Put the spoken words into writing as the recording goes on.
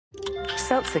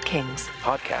Seltzer Kings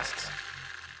podcasts.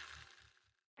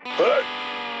 Hey,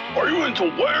 are you into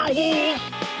werewolves,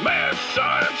 mad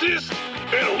scientists,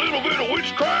 and a little bit of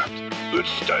witchcraft? Then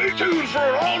stay tuned for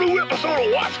an all-new episode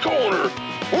of Watts Corner.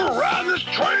 We're riding this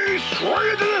train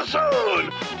straight to the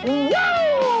sun.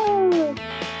 Woo!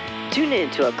 Tune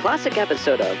in to a classic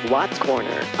episode of Watts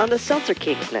Corner on the Seltzer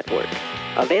Kings Network.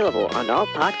 Available on all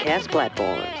podcast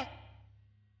platforms.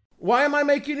 Why am I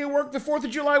making you work the 4th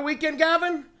of July weekend,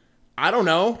 Gavin? I don't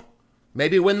know.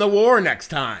 Maybe win the war next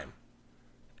time.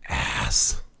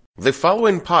 Ass. The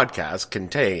following podcast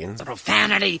contains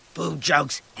profanity, boob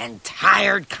jokes, and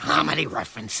tired comedy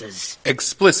references.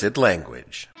 Explicit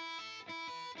language.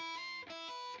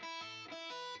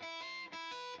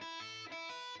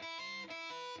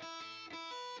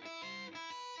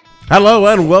 Hello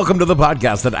and welcome to the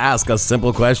podcast that asks a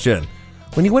simple question.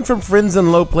 When you went from friends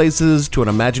in low places to an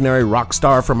imaginary rock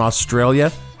star from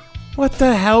Australia, what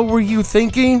the hell were you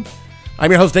thinking?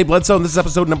 I'm your host, Dave Bledsoe, and this is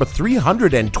episode number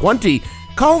 320.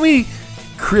 Call me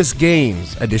Chris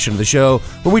Gaines edition of the show,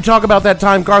 where we talk about that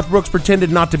time Garth Brooks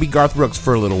pretended not to be Garth Brooks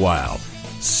for a little while.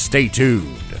 Stay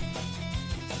tuned.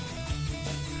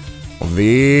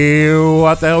 The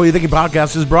What the Hell Are You Thinking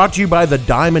podcast is brought to you by the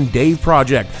Diamond Dave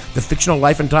Project, the fictional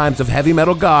life and times of heavy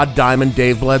metal god Diamond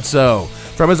Dave Bledsoe.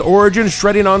 From his origin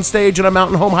shredding on stage at a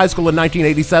Mountain Home High School in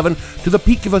 1987 to the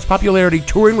peak of his popularity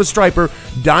touring with Stryper,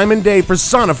 Diamond Dave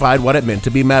personified what it meant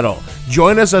to be metal.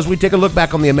 Join us as we take a look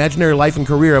back on the imaginary life and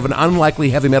career of an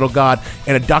unlikely heavy metal god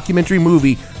in a documentary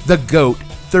movie, The GOAT,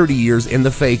 30 Years in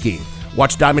the Faking.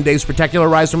 Watch Diamond Dave's spectacular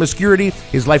rise from obscurity,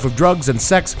 his life of drugs and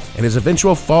sex, and his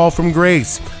eventual fall from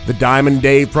grace. The Diamond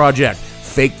Dave Project.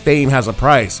 Fake fame has a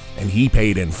price, and he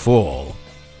paid in full.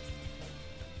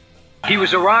 He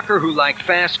was a rocker who liked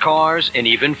fast cars and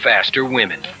even faster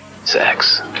women.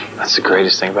 Sex. That's the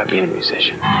greatest thing about being a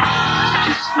musician.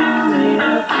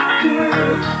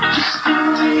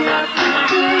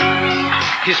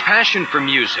 His passion for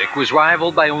music was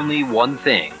rivaled by only one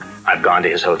thing. I've gone to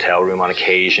his hotel room on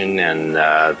occasion, and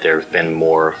there have been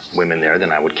more women there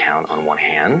than I would count on one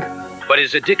hand. But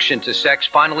his addiction to sex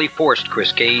finally forced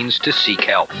Chris Gaines to seek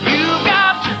help.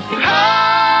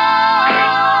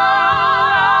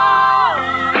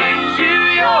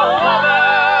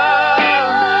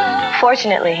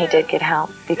 Fortunately, he did get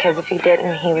help, because if he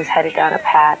didn't, he was headed down a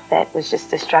path that was just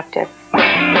destructive.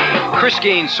 Chris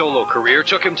Gaines' solo career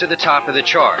took him to the top of the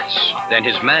charts. Then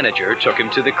his manager took him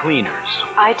to the cleaners.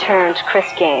 I turned Chris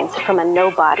Gaines from a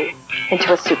nobody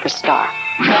into a superstar.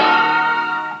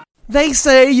 They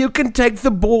say you can take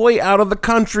the boy out of the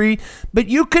country, but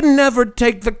you can never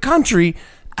take the country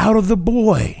out of the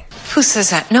boy. Who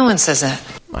says that? No one says that.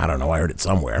 I don't know, I heard it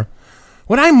somewhere.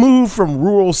 When I moved from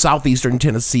rural southeastern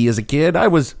Tennessee as a kid, I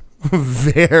was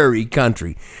very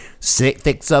country.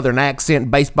 Thick southern accent,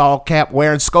 baseball cap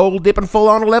wearing, skull dipping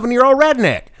full-on 11-year-old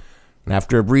redneck. And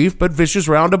after a brief but vicious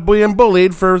round of being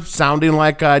bullied for sounding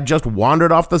like I just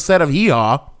wandered off the set of Hee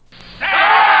Haw,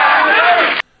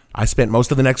 I spent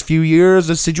most of the next few years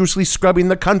assiduously scrubbing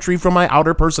the country from my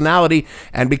outer personality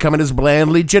and becoming as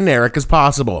blandly generic as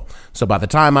possible. So by the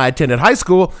time I attended high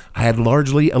school, I had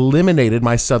largely eliminated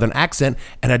my southern accent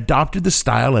and adopted the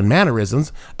style and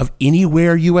mannerisms of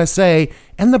Anywhere USA,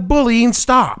 and the bullying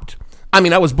stopped. I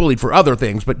mean, I was bullied for other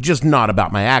things, but just not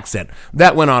about my accent.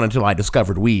 That went on until I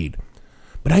discovered weed.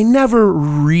 But I never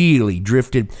really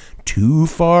drifted too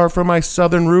far from my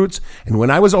southern roots, and when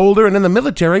I was older and in the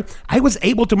military, I was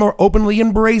able to more openly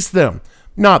embrace them.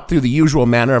 Not through the usual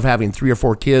manner of having 3 or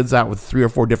 4 kids out with 3 or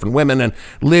 4 different women and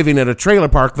living at a trailer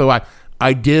park, though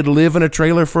I did live in a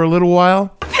trailer for a little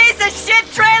while. Piece of shit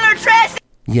trailer trash!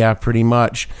 Yeah, pretty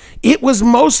much. It was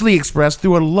mostly expressed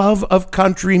through a love of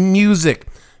country music.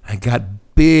 I got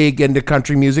big into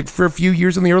country music for a few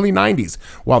years in the early 90s.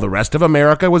 While the rest of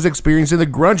America was experiencing the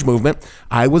grunge movement,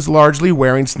 I was largely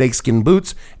wearing snakeskin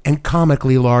boots and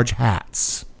comically large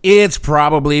hats. It's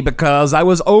probably because I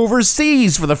was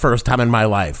overseas for the first time in my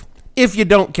life. If you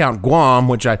don't count Guam,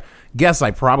 which I guess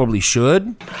I probably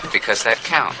should. Because that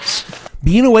counts.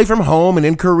 Being away from home and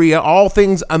in Korea, all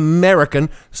things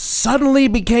American suddenly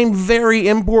became very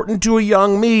important to a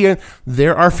young me, and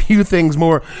there are few things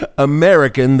more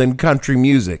American than country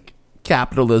music.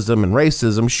 Capitalism and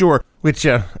racism, sure, which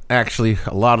actually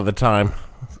a lot of the time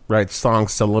writes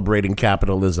songs celebrating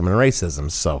capitalism and racism,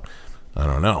 so I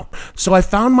don't know. So I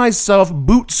found myself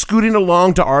boot-scooting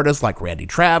along to artists like Randy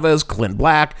Travis, Clint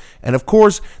Black, and of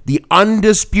course, the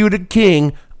undisputed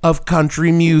king of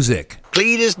country music.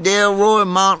 Cletus Delroy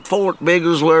Montfort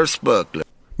Bigglesworth Spuckler.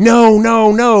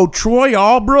 No, Troy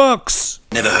Allbrooks.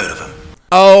 Never heard of him.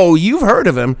 Oh, you've heard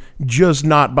of him, just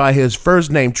not by his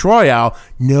first name, Troyal.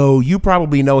 No, you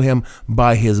probably know him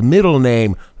by his middle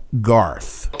name,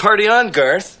 Garth. Party on,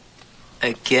 Garth.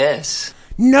 I guess.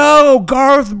 No,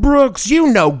 Garth Brooks.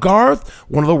 You know Garth,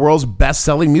 one of the world's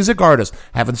best-selling music artists,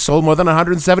 having sold more than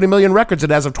 170 million records,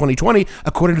 and as of 2020,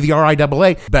 according to the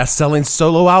RIAA, best-selling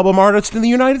solo album artist in the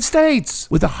United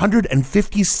States, with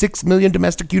 156 million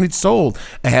domestic units sold,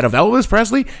 ahead of Elvis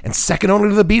Presley and second only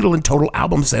to the Beatles in total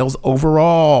album sales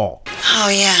overall. Oh,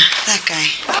 yeah, that guy.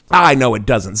 I know it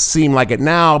doesn't seem like it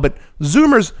now, but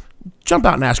Zoomers, jump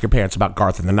out and ask your parents about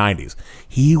Garth in the 90s.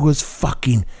 He was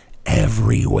fucking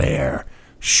everywhere.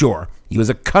 Sure, he was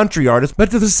a country artist,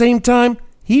 but at the same time,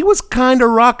 he was kind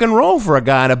of rock and roll for a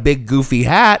guy in a big goofy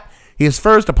hat. His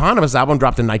first eponymous album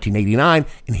dropped in 1989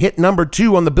 and hit number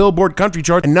 2 on the Billboard Country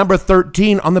Chart and number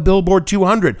 13 on the Billboard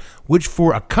 200, which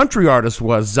for a country artist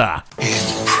was,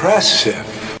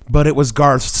 impressive. But it was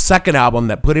Garth's second album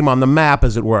that put him on the map,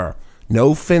 as it were.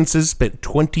 No Fences spent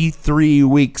 23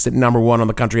 weeks at number 1 on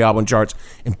the country album charts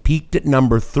and peaked at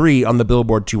number 3 on the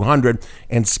Billboard 200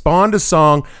 and spawned a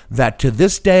song that to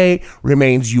this day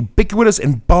remains ubiquitous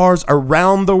in bars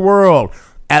around the world.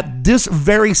 At this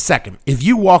very second, if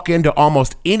you walk into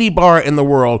almost any bar in the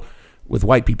world with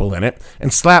white people in it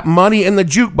and slap money in the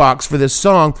jukebox for this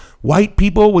song, white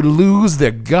people would lose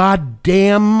their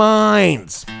goddamn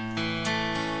minds.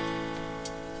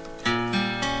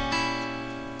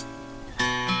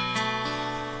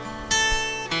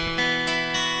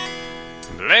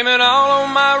 Blame it all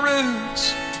on my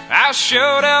roots. I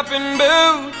showed up in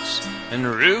boots and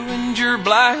ruined your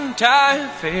black tie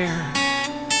affair.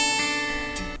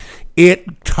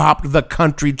 It topped the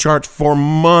country charts for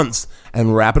months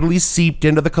and rapidly seeped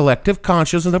into the collective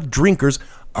consciousness of drinkers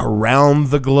around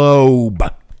the globe.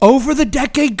 Over the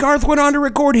decade, Garth went on to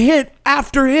record hit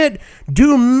after hit,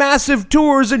 do massive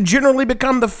tours, and generally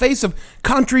become the face of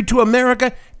country to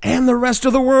America and the rest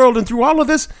of the world. And through all of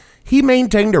this, he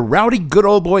maintained a rowdy, good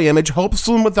old boy image,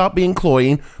 wholesome without being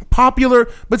cloying, popular,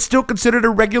 but still considered a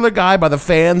regular guy by the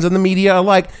fans and the media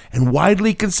alike, and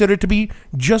widely considered to be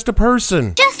just a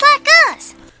person. Just like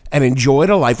us. And enjoyed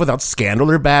a life without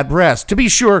scandal or bad press. To be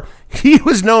sure, he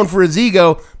was known for his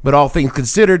ego, but all things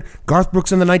considered, Garth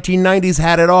Brooks in the 1990s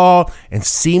had it all and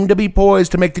seemed to be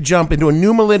poised to make the jump into a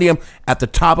new millennium at the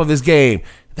top of his game.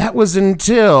 That was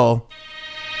until...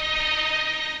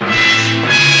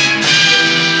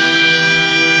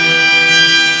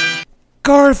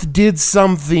 Garth did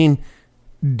something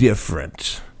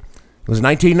different. It was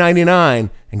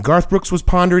 1999, and Garth Brooks was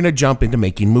pondering a jump into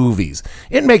making movies.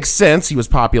 It makes sense. He was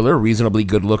popular, reasonably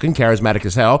good-looking, charismatic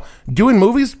as hell. Doing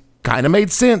movies kind of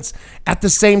made sense. At the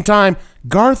same time,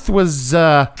 Garth was,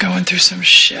 going through some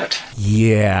shit.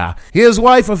 Yeah. His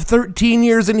wife of 13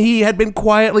 years and he had been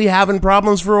quietly having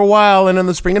problems for a while, and in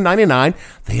the spring of 99,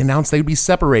 they announced they'd be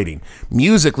separating.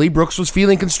 Musically, Brooks was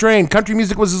feeling constrained. Country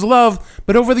music was his love,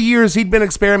 but over the years, he'd been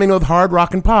experimenting with hard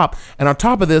rock and pop. And on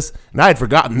top of this, and I had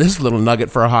forgotten this little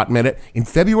nugget for a hot minute, in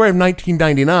February of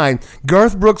 1999,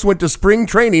 Garth Brooks went to spring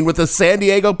training with the San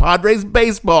Diego Padres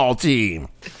baseball team.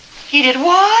 He did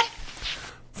what?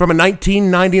 From a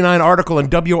 1999 article in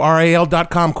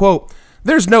WRAL.com, quote,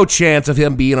 "There's no chance of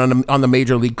him being on the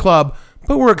major league club,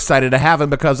 but we're excited to have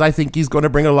him because I think he's going to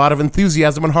bring a lot of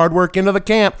enthusiasm and hard work into the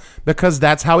camp because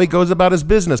that's how he goes about his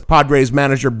business," Padres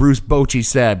manager Bruce Bochy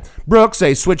said. Brooks,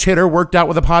 a switch hitter, worked out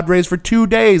with the Padres for 2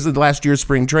 days in last year's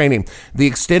spring training. The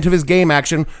extent of his game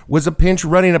action was a pinch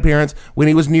running appearance when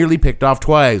he was nearly picked off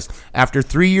twice. After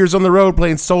 3 years on the road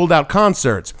playing sold-out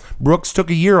concerts, Brooks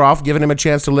took a year off, giving him a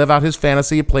chance to live out his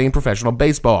fantasy of playing professional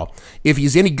baseball. If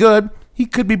he's any good, he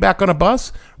could be back on a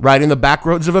bus, riding the back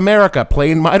roads of America,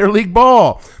 playing minor league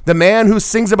ball. The man who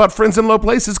sings about friends in low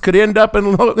places could end up in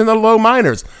the low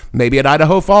minors, maybe at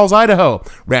Idaho Falls, Idaho,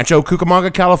 Rancho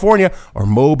Cucamonga, California, or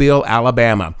Mobile,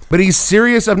 Alabama. But he's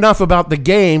serious enough about the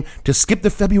game to skip the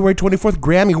February 24th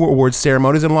Grammy Awards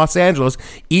ceremonies in Los Angeles,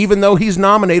 even though he's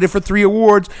nominated for 3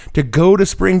 awards, to go to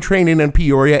spring training in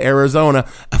Peoria, Arizona,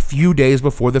 a few days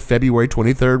before the February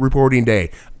 23rd reporting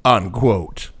day,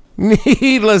 unquote.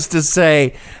 Needless to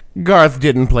say, Garth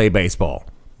didn't play baseball,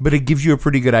 but it gives you a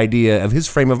pretty good idea of his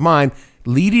frame of mind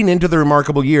leading into the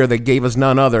remarkable year that gave us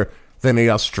none other than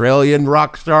the Australian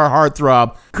rock star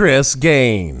heartthrob, Chris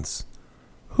Gaines.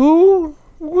 Who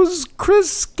was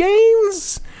Chris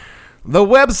Gaines? The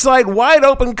website Wide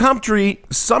Open Country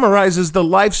summarizes the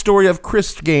life story of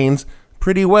Chris Gaines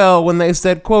pretty well when they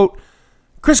said, quote,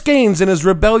 "Chris Gaines and his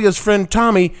rebellious friend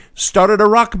Tommy started a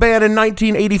rock band in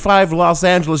 1985 Los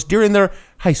Angeles during their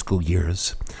high school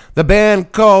years. The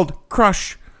band, called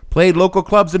Crush, played local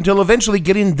clubs until eventually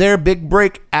getting their big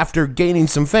break after gaining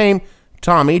some fame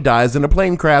Tommy dies in a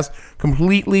plane crash,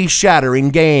 completely shattering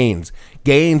Gaines.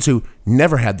 Gaines, who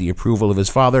never had the approval of his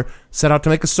father, set out to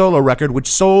make a solo record which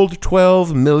sold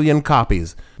 12 million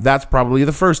copies. That's probably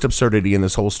the first absurdity in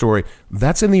this whole story.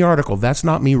 That's in the article. That's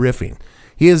not me riffing.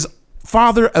 His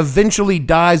father eventually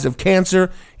dies of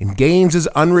cancer, and Gaines'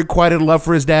 unrequited love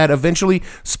for his dad eventually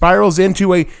spirals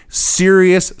into a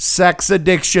serious sex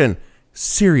addiction.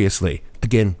 Seriously.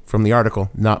 Again, from the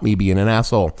article, not me being an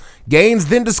asshole. Gaines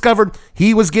then discovered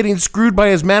he was getting screwed by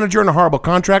his manager in a horrible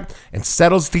contract and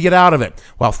settles to get out of it.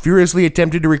 While furiously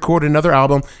attempting to record another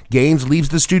album, Gaines leaves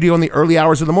the studio in the early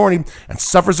hours of the morning and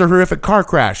suffers a horrific car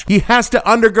crash. He has to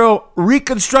undergo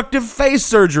reconstructive face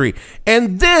surgery.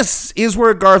 And this is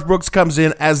where Garth Brooks comes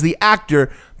in as the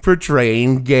actor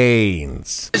portraying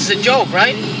Gaines. This is a joke,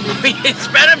 right? It's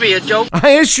better be a joke. I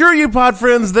assure you, pod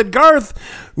friends, that Garth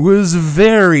was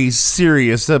very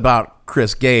serious about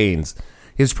Chris Gaines.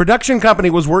 His production company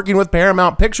was working with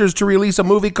Paramount Pictures to release a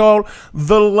movie called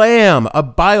The Lamb, a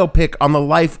biopic on the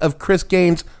life of Chris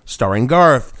Gaines, starring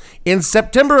Garth. In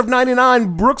September of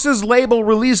 '99, Brooks' label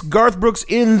released Garth Brooks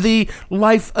in the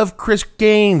life of Chris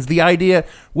Gaines. The idea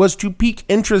was to pique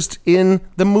interest in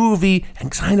the movie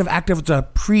and kind of act as a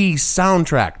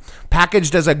pre-soundtrack.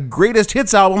 Packaged as a greatest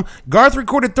hits album, Garth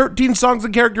recorded 13 songs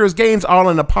and characters as Gaines, all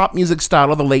in a pop music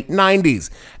style of the late 90s.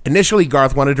 Initially,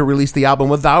 Garth wanted to release the album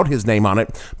without his name on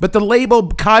it, but the label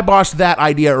kiboshed that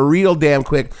idea real damn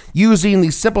quick, using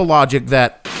the simple logic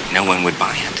that no one would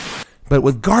buy it. But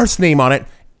with Garth's name on it,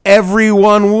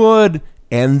 everyone would,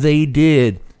 and they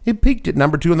did. It peaked at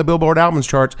number 2 on the Billboard Albums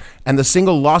charts, and the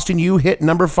single Lost in You hit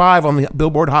number 5 on the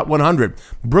Billboard Hot 100,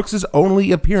 Brooks'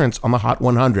 only appearance on the Hot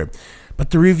 100. But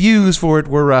the reviews for it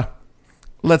were,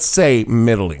 let's say,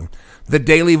 middling. The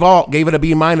Daily Vault gave it a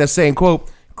B-, saying, quote,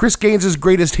 Chris Gaines'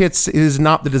 greatest hits is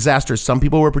not the disaster some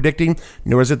people were predicting,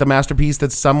 nor is it the masterpiece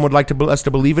that some would like us to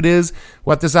believe it is.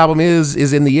 What this album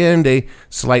is in the end a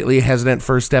slightly hesitant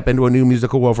first step into a new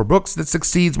musical world for Brooks that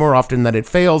succeeds more often than it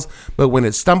fails, but when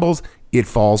it stumbles, it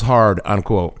falls hard,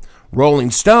 unquote.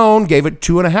 Rolling Stone gave it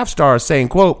 2.5 stars, saying,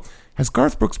 quote, has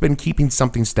Garth Brooks been keeping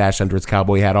something stashed under his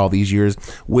cowboy hat all these years,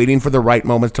 waiting for the right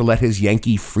moments to let his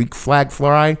Yankee freak flag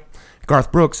fly?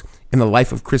 Garth Brooks, in the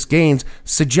life of Chris Gaines,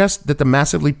 suggests that the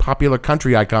massively popular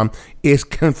country icon is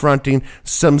confronting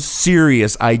some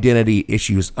serious identity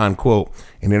issues, unquote.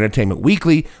 And Entertainment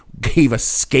Weekly gave a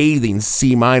scathing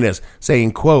C-,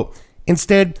 saying, quote,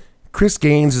 instead, Chris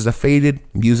Gaines is a faded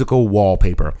musical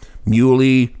wallpaper.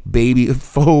 Muley,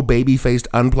 faux baby-faced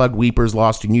unplugged weepers,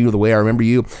 Lost in You, The Way I Remember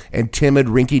You, and timid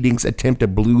rinky-dinks attempt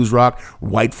at blues rock,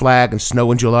 White Flag and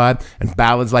Snow in July, and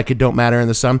ballads like It Don't Matter in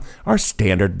the Sun are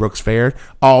standard Brooks fare,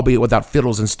 albeit without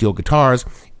fiddles and steel guitars.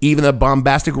 Even the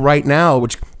bombastic Right Now,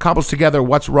 which cobbles together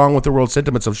What's Wrong with the World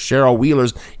sentiments of Cheryl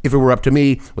Wheeler's If It Were Up to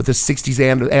Me with the 60s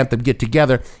anthem Get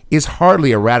Together, is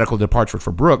hardly a radical departure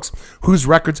for Brooks, whose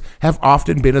records have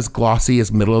often been as glossy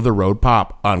as middle-of-the-road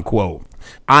pop, unquote.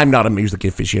 I'm not a music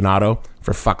aficionado.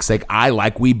 For fuck's sake, I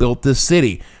like We Built This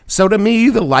City. So to me,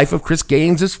 the life of Chris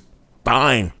Gaines is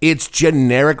fine. It's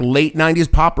generic late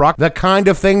 90s pop rock, the kind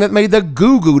of thing that made the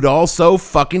Goo Goo Dolls so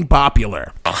fucking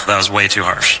popular. Oh, that was way too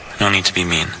harsh. No need to be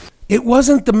mean. It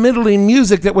wasn't the middling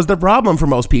music that was the problem for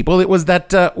most people. It was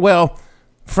that,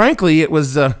 frankly, it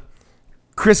was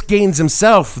Chris Gaines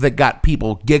himself that got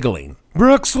people giggling.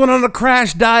 Brooks went on a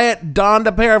crash diet, donned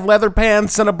a pair of leather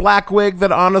pants and a black wig that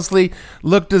honestly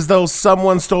looked as though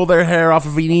someone stole their hair off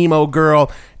of an emo girl,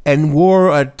 and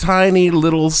wore a tiny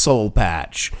little soul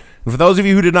patch. And for those of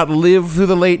you who did not live through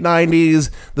the late 90s,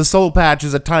 the soul patch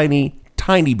is a tiny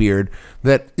beard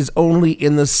that is only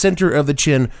in the center of the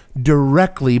chin,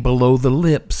 directly below the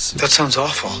lips. That sounds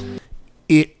awful.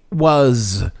 It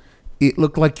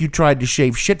looked like you tried to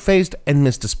shave shit-faced and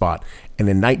missed a spot. And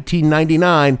in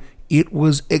 1999, it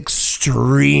was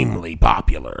extremely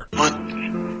popular. But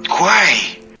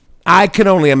why? I can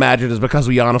only imagine it's because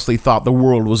we honestly thought the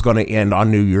world was going to end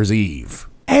on New Year's Eve.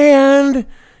 And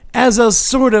as a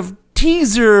sort of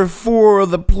teaser for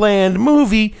the planned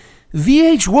movie,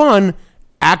 VH1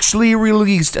 actually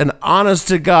released an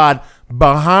honest-to-God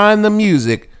behind the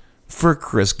music for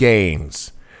Chris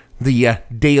Gaines. The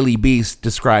Daily Beast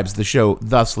describes the show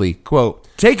thusly, quote,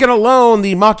 taken alone,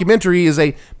 the mockumentary is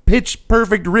a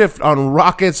pitch-perfect riff on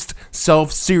rockist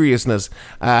self-seriousness,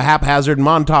 a haphazard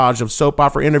montage of soap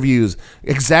opera interviews,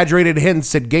 exaggerated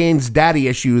hints at Gaines' daddy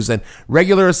issues, and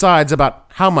regular asides about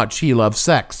how much he loves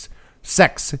sex.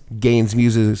 Sex, Gaines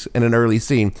muses in an early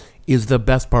scene, is the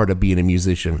best part of being a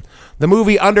musician. The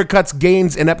movie undercuts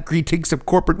Gaines' inept critiques of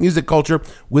corporate music culture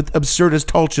with absurdist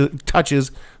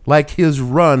touches like his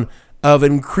run of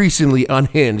increasingly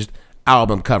unhinged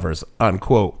album covers,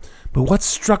 unquote. But what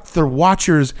struck the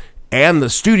watchers and the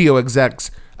studio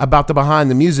execs about the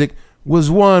behind the music was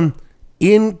one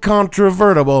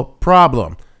incontrovertible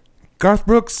problem. Garth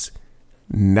Brooks,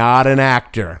 not an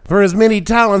actor. For as many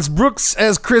talents, Brooks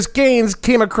as Chris Gaines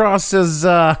came across as,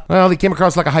 he came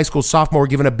across like a high school sophomore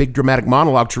given a big dramatic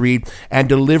monologue to read and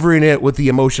delivering it with the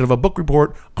emotion of a book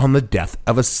report on the death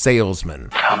of a salesman.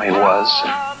 Tommy was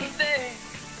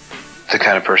the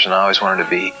kind of person I always wanted to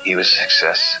be. He was a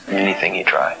success in anything he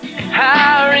tried.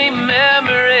 I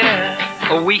remember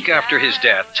it. A week after his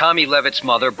death, Tommy Levitt's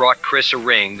mother brought Chris a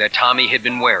ring that Tommy had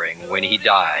been wearing when he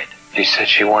died. She said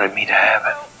she wanted me to have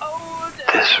it.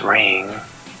 This ring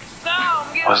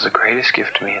was the greatest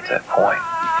gift to me at that point.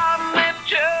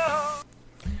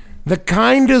 The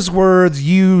kindest words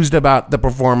used about the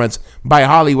performance by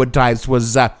Hollywood types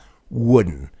was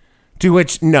wooden. To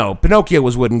which, no, Pinocchio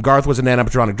was wooden. Garth was an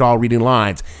animatronic doll reading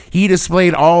lines. He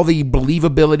displayed all the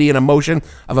believability and emotion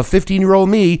of a 15-year-old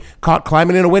me caught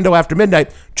climbing in a window after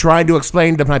midnight, trying to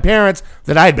explain to my parents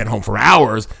that I had been home for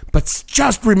hours, but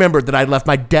just remembered that I'd left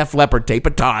my Def Leppard tape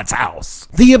at Todd's house.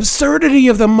 The absurdity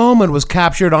of the moment was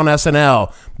captured on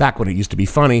SNL, back when it used to be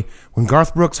funny, when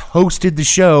Garth Brooks hosted the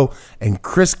show and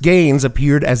Chris Gaines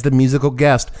appeared as the musical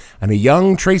guest, and a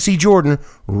young Tracy Jordan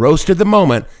roasted the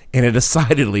moment in a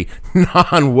decidedly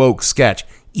non-woke sketch,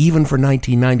 even for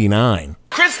 1999.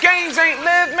 Chris Gaines ain't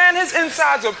lived, man. His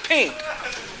insides are pink.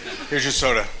 Here's your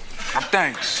soda.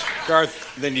 Thanks.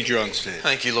 Garth, they need you on stage.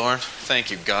 Thank you, Lauren. Thank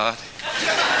you, God.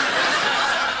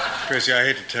 Tracy, I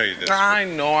hate to tell you this. I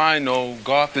know.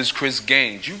 Garth is Chris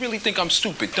Gaines. You really think I'm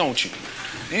stupid, don't you?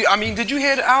 I mean, did you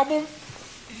hear the album?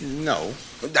 No.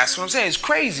 That's what I'm saying. It's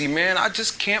crazy, man. I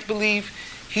just can't believe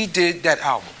he did that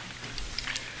album.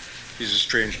 These are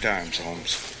strange times,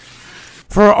 Holmes.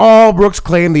 For all Brooks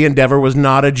claimed the endeavor was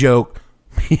not a joke,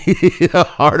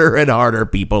 harder and harder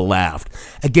people laughed.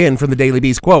 Again, from the Daily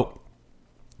Beast, quote,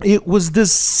 "It was the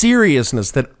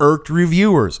seriousness that irked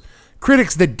reviewers.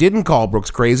 Critics that didn't call Brooks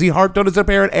crazy harped on his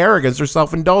apparent arrogance or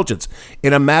self-indulgence.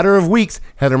 In a matter of weeks,"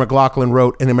 Heather McLaughlin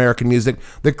wrote in American Music,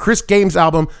 "the Chris Gaines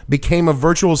album became a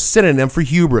virtual synonym for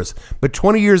hubris. But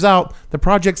 20 years out, the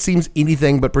project seems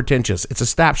anything but pretentious. It's a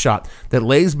snapshot that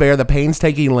lays bare the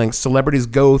painstaking lengths celebrities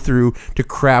go through to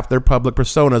craft their public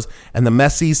personas and the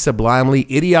messy, sublimely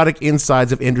idiotic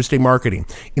insides of interesting marketing.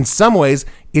 In some ways,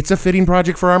 it's a fitting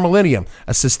project for our millennium,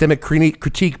 a systemic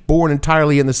critique born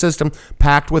entirely in the system,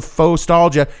 packed with faux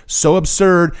nostalgia, so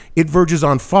absurd it verges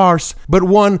on farce, but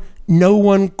one no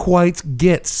one quite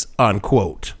gets,"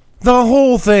 unquote. The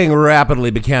whole thing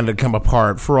rapidly began to come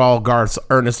apart for all Garth's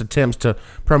earnest attempts to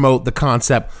promote the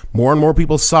concept. More and more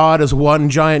people saw it as one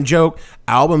giant joke.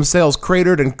 Album sales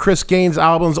cratered, and Chris Gaines'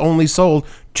 albums only sold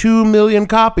 2 million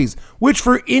copies, which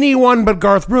for anyone but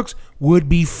Garth Brooks would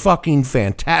be fucking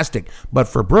fantastic. But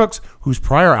for Brooks, whose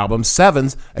prior album,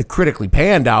 Sevens, a critically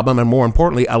panned album, and more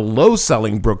importantly, a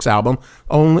low-selling Brooks album,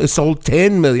 only sold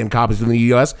 10 million copies in the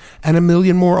U.S. and 1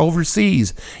 million more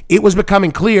overseas, it was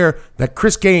becoming clear that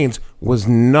Chris Gaines was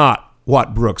not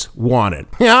what Brooks wanted.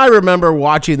 Yeah, I remember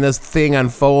watching this thing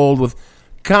unfold with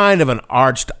kind of an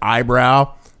arched eyebrow.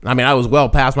 I mean, I was well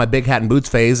past my big hat and boots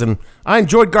phase, and I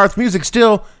enjoyed Garth's music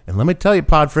still. And let me tell you,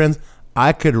 pod friends,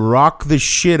 I could rock the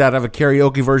shit out of a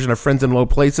karaoke version of Friends in Low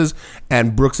Places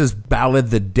and Brooks's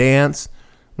ballad, The Dance.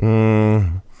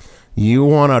 You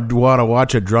want to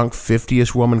watch a drunk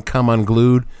 50-ish woman come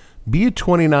unglued? Be a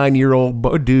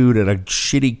 29-year-old dude at a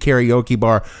shitty karaoke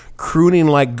bar crooning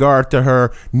like Garth to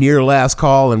her near last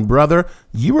call, and brother,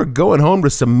 you were going home to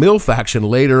some MILF action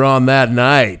later on that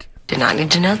night. Did not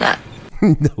need to know that.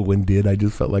 No one did. I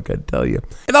just felt like I'd tell you.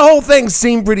 And the whole thing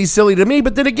seemed pretty silly to me,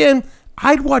 but then again,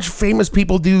 I'd watch famous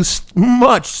people do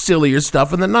much sillier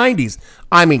stuff in the 90s.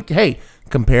 I mean, hey,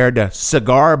 compared to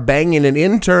cigar banging an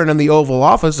intern in the Oval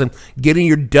Office and getting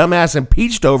your dumbass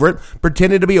impeached over it,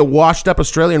 pretending to be a washed-up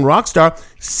Australian rock star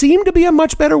seemed to be a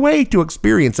much better way to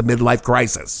experience a midlife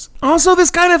crisis. Also,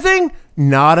 this kind of thing,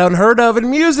 not unheard of in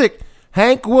music.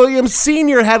 Hank Williams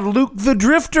Sr. had Luke the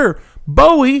Drifter.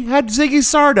 Bowie had Ziggy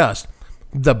Stardust.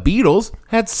 The Beatles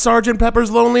had Sgt.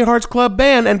 Pepper's Lonely Hearts Club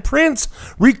Band, and Prince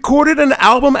recorded an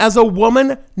album as a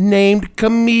woman named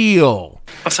Camille.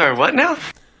 I'm sorry, what now?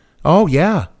 Oh,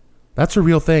 yeah. That's a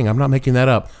real thing. I'm not making that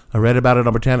up. I read about it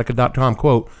on Britannica.com.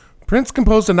 Quote, Prince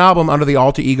composed an album under the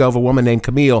alter ego of a woman named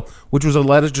Camille, which was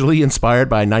allegedly inspired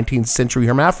by 19th century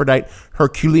hermaphrodite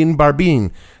Herculine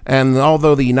Barbine. And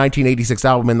although the 1986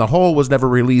 album in the whole was never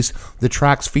released, the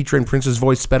tracks featuring Prince's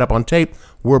voice sped up on tape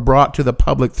were brought to the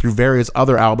public through various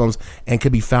other albums and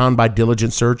could be found by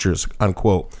diligent searchers,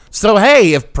 unquote. So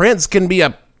hey, if Prince can be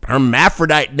a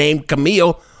hermaphrodite named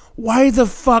Camille, Why the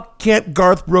fuck can't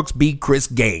Garth Brooks be Chris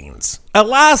Gaines?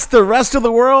 Alas, the rest of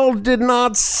the world did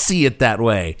not see it that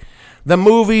way. The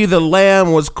movie The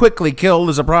Lamb was quickly killed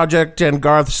as a project, and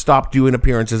Garth stopped doing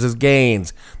appearances as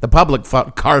Gaines. The public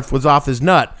thought Garth was off his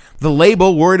nut. The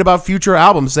label worried about future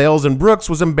album sales, and Brooks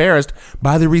was embarrassed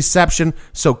by the reception,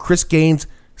 so Chris Gaines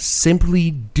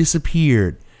simply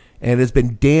disappeared. And it has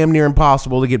been damn near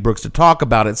impossible to get Brooks to talk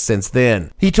about it since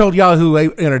then. He told Yahoo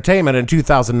Entertainment in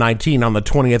 2019 on the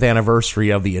 20th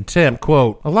anniversary of the attempt,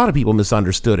 quote, "A lot of people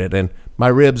misunderstood it, and my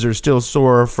ribs are still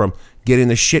sore from getting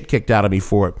the shit kicked out of me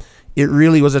for it. It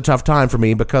really was a tough time for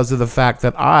me because of the fact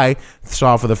that I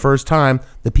saw for the first time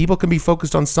that people can be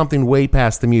focused on something way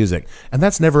past the music. And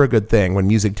that's never a good thing when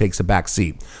music takes a back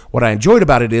seat. What I enjoyed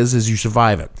about it is you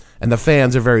survive it. And the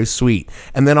fans are very sweet.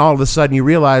 And then all of a sudden you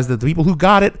realize that the people who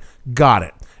got it.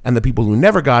 And the people who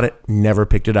never got it never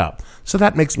picked it up. So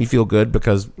that makes me feel good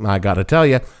because I got to tell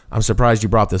you, I'm surprised you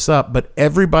brought this up, but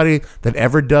everybody that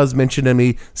ever does mention to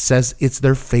me says it's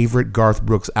their favorite Garth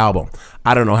Brooks album.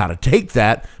 I don't know how to take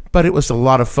that, but it was a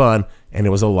lot of fun and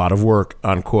it was a lot of work,"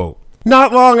 unquote.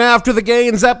 Not long after the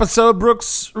Gaines episode,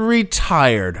 Brooks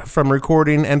retired from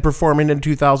recording and performing in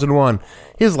 2001.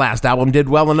 His last album did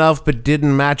well enough, but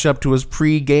didn't match up to his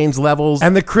pre-Gaines levels,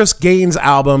 and the Chris Gaines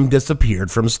album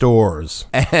disappeared from stores.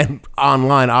 And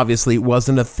online, obviously,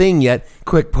 wasn't a thing yet.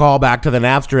 Quick callback to the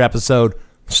Napster episode.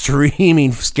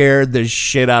 Streaming scared the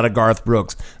shit out of Garth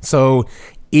Brooks. So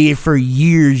for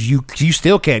years, you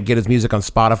still can't get his music on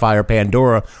Spotify or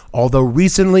Pandora, although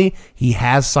recently he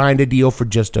has signed a deal for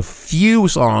just a few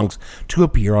songs to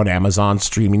appear on Amazon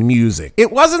streaming music.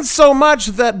 It wasn't so much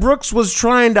that Brooks was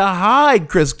trying to hide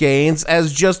Chris Gaines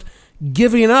as just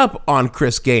giving up on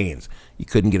Chris Gaines. You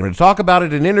couldn't get him to talk about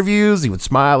it in interviews. He would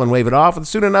smile and wave it off. And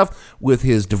soon enough, with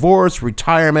his divorce,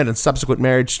 retirement, and subsequent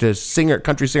marriage to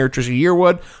country singer Trisha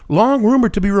Yearwood, long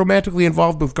rumored to be romantically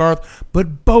involved with Garth,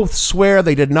 but both swear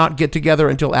they did not get together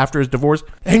until after his divorce.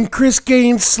 And Chris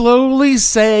Gaines slowly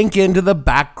sank into the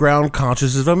background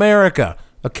consciousness of America,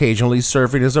 occasionally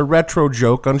surfing as a retro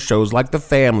joke on shows like The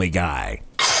Family Guy.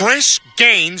 Chris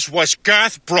Gaines was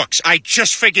Garth Brooks. I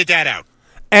just figured that out.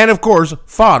 And, of course,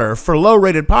 fodder for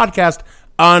low-rated podcast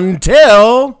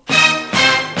until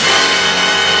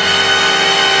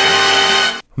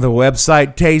the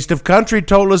website Taste of Country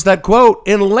told us that, quote,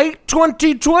 in late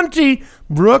 2020,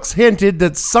 Brooks hinted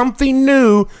that something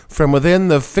new from within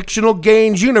the fictional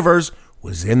Gaines universe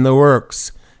was in the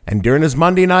works. And during his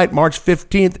Monday night, March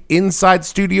 15th, Inside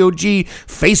Studio G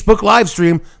Facebook live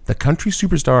stream, the country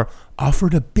superstar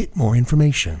offered a bit more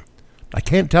information. I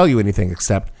can't tell you anything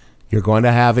except you're going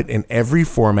to have it in every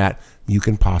format you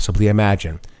can possibly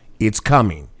imagine. It's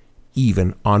coming,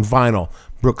 even on vinyl,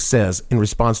 Brooks says in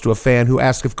response to a fan who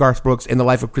asked if Garth Brooks in the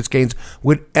Life of Chris Gaines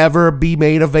would ever be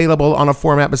made available on a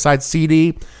format besides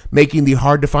CD. Making the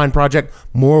hard-to-find project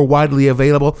more widely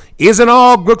available isn't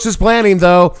all Brooks is planning,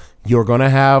 though. You're going to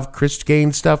have Chris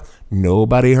Gaines stuff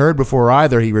nobody heard before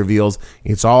either, he reveals.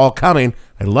 It's all coming.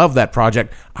 I love that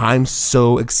project. I'm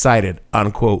so excited,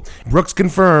 unquote. Brooks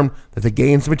confirmed that the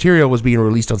Gaines material was being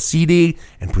released on CD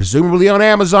and presumably on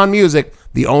Amazon Music,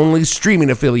 the only streaming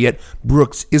affiliate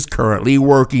Brooks is currently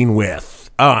working with,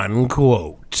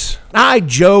 unquote. I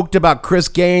joked about Chris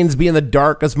Gaines being the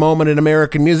darkest moment in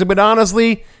American music, but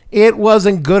honestly, it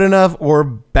wasn't good enough or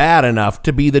bad enough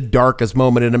to be the darkest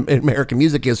moment in American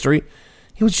music history.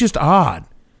 It was just odd.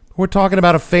 We're talking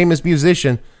about a famous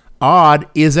musician. Odd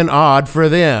isn't odd for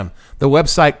them. The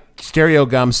website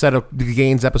Stereogum said of the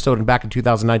Gaines episode back in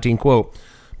 2019, quote,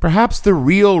 perhaps the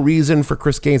real reason for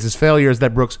Chris Gaines' failure is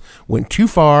that Brooks went too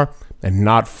far and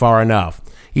not far enough.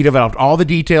 He developed all the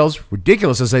details,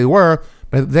 ridiculous as they were,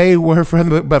 but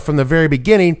from the very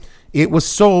beginning, it was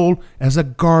sold as a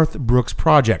Garth Brooks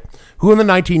project. Who in the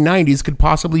 1990s could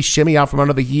possibly shimmy out from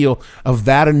under the heel of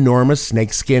that enormous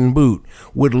snakeskin boot?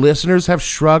 Would listeners have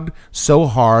shrugged so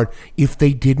hard if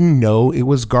they didn't know it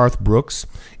was Garth Brooks?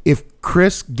 If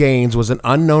Chris Gaines was an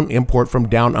unknown import from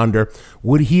down under,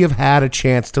 would he have had a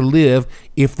chance to live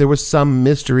if there was some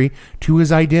mystery to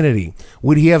his identity?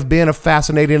 Would he have been a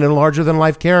fascinating and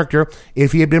larger-than-life character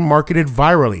if he had been marketed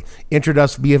virally,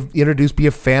 introduced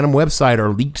via Phantom website or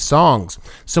leaked songs?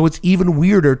 So it's even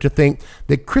weirder to think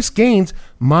that Chris Gaines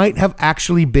might have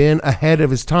actually been ahead of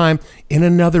his time in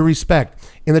another respect.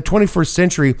 In the 21st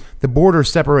century, the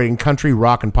borders separating country,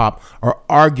 rock, and pop are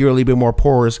arguably more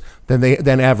porous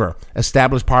than ever.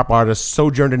 Established pop artists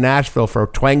sojourn to Nashville for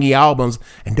twangy albums,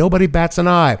 and nobody bats an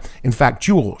eye. In fact,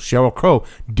 Jewel, Sheryl Crow,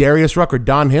 Darius Rucker,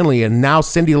 Don Henley, and now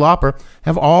Cyndi Lauper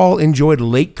have all enjoyed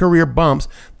late career bumps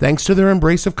thanks to their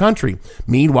embrace of country.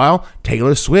 Meanwhile,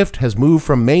 Taylor Swift has moved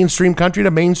from mainstream country to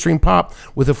mainstream pop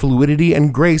with a fluidity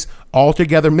and grace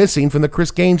altogether missing from the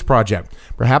Chris Gaines project.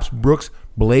 Perhaps Brooks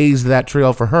blazed that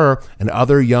trail for her and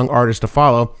other young artists to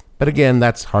follow, but again,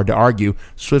 that's hard to argue.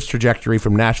 Swift's trajectory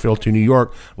from Nashville to New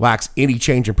York lacks any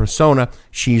change in persona.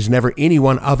 She's never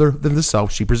anyone other than the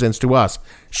self she presents to us.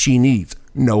 She needs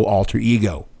no alter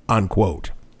ego,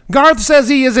 unquote. Garth says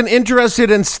he isn't interested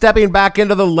in stepping back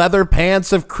into the leather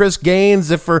pants of Chris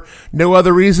Gaines if for no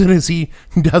other reason as he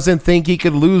doesn't think he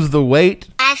could lose the weight.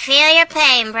 I feel your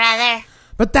pain, brother.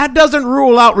 But that doesn't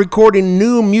rule out recording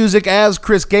new music as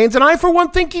Chris Gaines, and I, for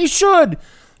one, think he should.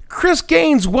 Chris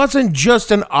Gaines wasn't just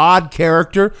an odd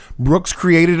character Brooks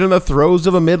created in the throes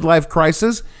of a midlife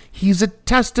crisis. He's a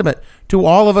testament to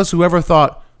all of us who ever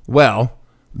thought, well,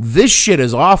 this shit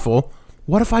is awful.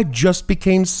 What if I just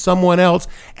became someone else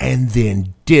and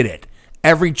then did it?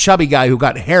 Every chubby guy who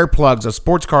got hair plugs, a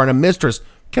sports car, and a mistress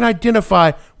can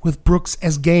identify with Brooks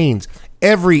as Gaines.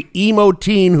 Every emo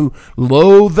teen who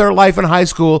loathed their life in high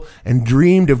school and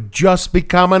dreamed of just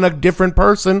becoming a different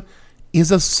person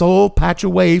is a soul patch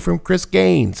away from Chris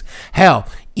Gaines. Hell,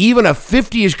 even a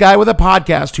 50-ish guy with a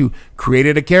podcast who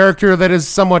created a character that is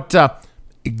somewhat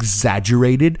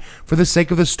exaggerated for the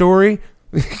sake of the story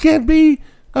can be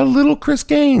a little Chris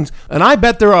Gaines. And I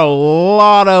bet there are a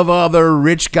lot of other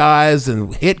rich guys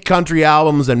and hit country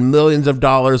albums and millions of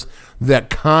dollars that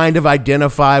kind of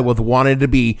identify with wanting to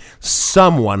be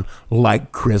someone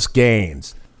like Chris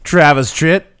Gaines. Travis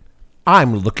Tritt,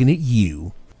 I'm looking at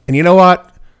you. And you know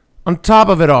what? On top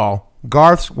of it all,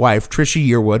 Garth's wife, Trisha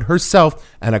Yearwood, herself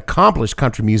an accomplished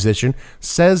country musician,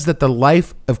 says that the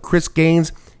life of Chris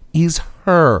Gaines is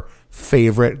her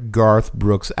favorite Garth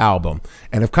Brooks album.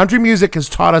 And if country music has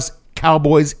taught us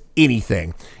cowboys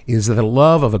anything, is that the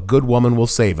love of a good woman will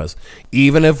save us.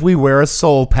 Even if we wear a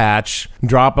soul patch,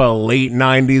 drop a late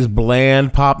 90s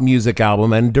bland pop music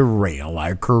album, and derail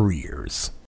our careers.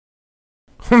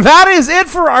 That is it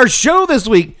for our show this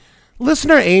week.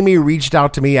 Listener Amy reached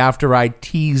out to me after I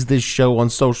teased this show on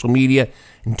social media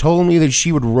and told me that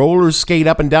she would roller skate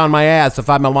up and down my ass if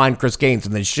I maligned Chris Gaines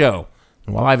in this show.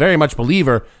 And while I very much believe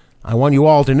her, I want you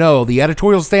all to know the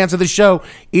editorial stance of the show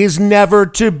is never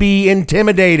to be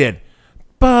intimidated.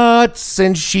 But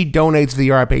since she donates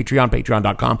via our Patreon,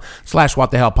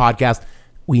 patreon.com/whatthehellpodcast,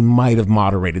 we might have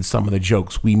moderated some of the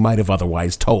jokes we might have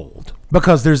otherwise told.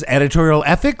 Because there's editorial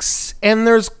ethics and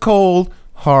there's cold,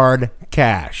 hard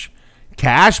cash.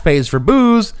 Cash pays for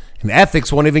booze, and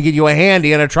ethics won't even get you a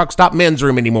handy in a truck stop men's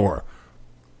room anymore.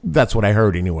 That's what I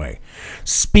heard anyway.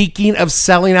 Speaking of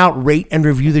selling out, rate and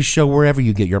review the show wherever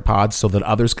you get your pods so that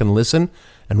others can listen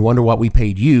and wonder what we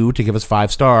paid you to give us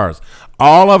 5 stars.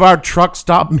 All of our truck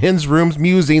stop men's rooms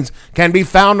musings can be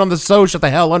found on the Soch at the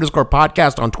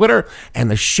Hell_podcast on Twitter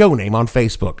and the show name on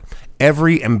Facebook.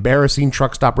 Every embarrassing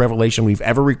truck stop revelation we've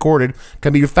ever recorded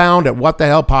can be found at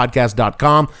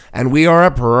whatthehellpodcast.com, and we are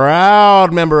a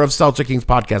proud member of Seltzer Kings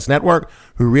Podcast Network,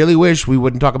 who really wish we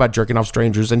wouldn't talk about jerking off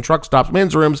strangers in truck stops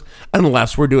men's rooms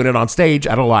unless we're doing it on stage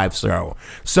at a live show.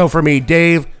 So for me,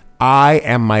 Dave, I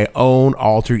am my own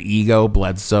alter ego,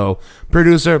 Bledsoe.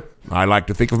 Producer, I like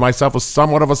to think of myself as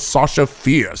somewhat of a Sasha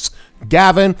Fierce.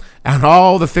 Gavin, and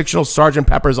all the fictional Sgt.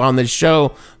 Peppers on this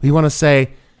show, we want to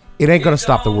say, it ain't going to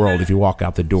stop the world if you walk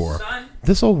out the door.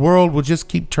 This old world will just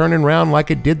keep turning around like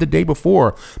it did the day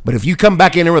before. But if you come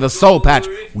back in here with a soul patch,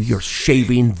 we are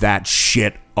shaving that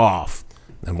shit off.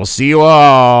 And we'll see you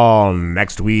all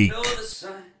next week. The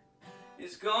sun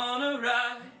is gonna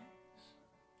rise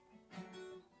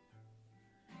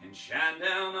and shine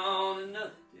down on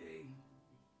another day.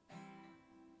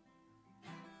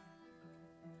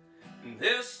 And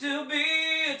there'll still be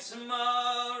a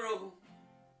tomorrow,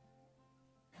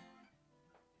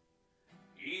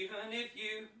 even if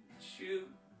you choose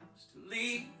to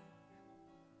leave.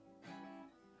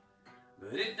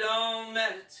 But it don't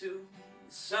matter to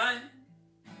the sun,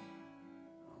 oh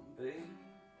baby,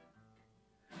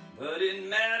 but it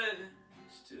matters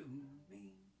to me.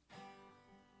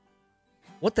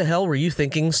 What the Hell Were You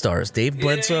Thinking stars Dave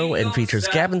Bledsoe and features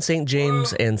Gavin St.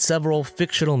 James and several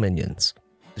fictional minions.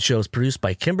 The show is produced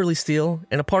by Kimberly Steele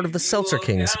and a part of the Seltzer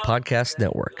Kings Podcast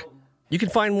Network. You can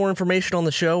find more information on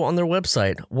the show on their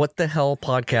website,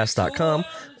 whatthehellpodcast.com,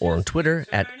 or on Twitter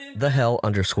at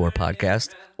 @thehell_podcast,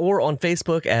 or on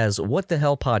Facebook as What the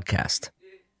Hell Podcast.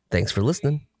 Thanks for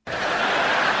listening.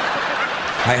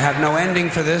 I have no ending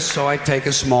for this, so I take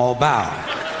a small bow.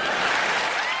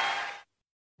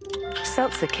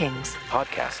 Seltzer Kings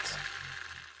Podcasts.